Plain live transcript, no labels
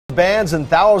Bands and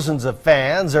thousands of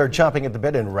fans are chomping at the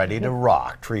bit and ready to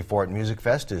rock. Treefort Music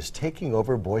Fest is taking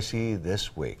over Boise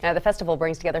this week. The festival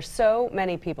brings together so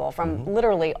many people from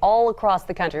literally all across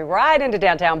the country right into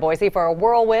downtown Boise for a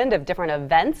whirlwind of different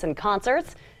events and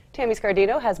concerts. Tammy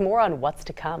Scardino has more on what's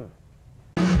to come.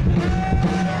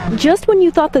 Just when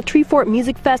you thought the Treefort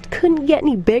Music Fest couldn't get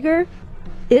any bigger,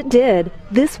 it did.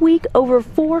 This week, over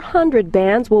 400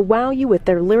 bands will wow you with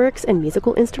their lyrics and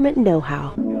musical instrument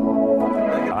know-how.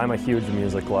 I'm a huge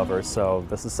music lover, so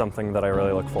this is something that I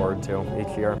really look forward to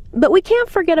each year. But we can't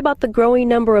forget about the growing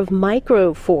number of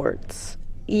micro forts.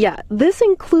 Yeah, this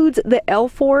includes the L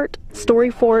Fort,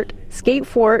 Story Fort, Skate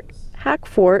Fort, Hack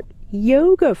Fort,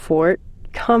 Yoga Fort,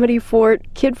 Comedy Fort,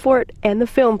 Kid Fort, and the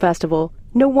Film Festival.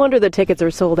 No wonder the tickets are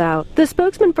sold out. The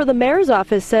spokesman for the mayor's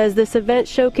office says this event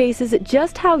showcases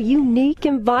just how unique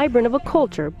and vibrant of a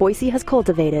culture Boise has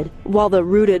cultivated. While the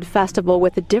Rooted Festival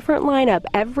with a different lineup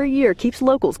every year keeps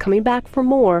locals coming back for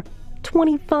more,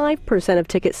 25% of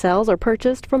ticket sales are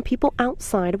purchased from people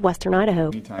outside of western Idaho.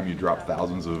 Anytime you drop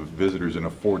thousands of visitors in a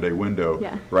 4-day window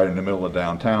right in the middle of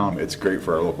downtown, it's great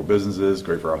for our local businesses,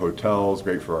 great for our hotels,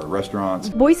 great for our restaurants.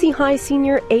 Boise High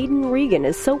senior Aiden Regan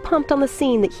is so pumped on the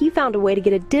scene that he found a way to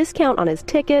get a discount on his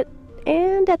ticket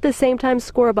and at the same time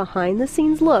score a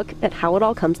behind-the-scenes look at how it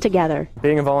all comes together.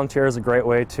 Being a volunteer is a great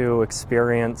way to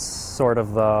experience sort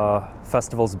of the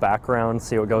festival's background,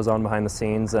 see what goes on behind the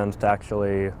scenes, and to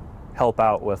actually help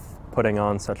out with putting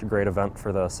on such a great event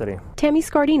for the city. Tammy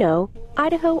Scardino,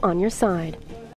 Idaho on your side.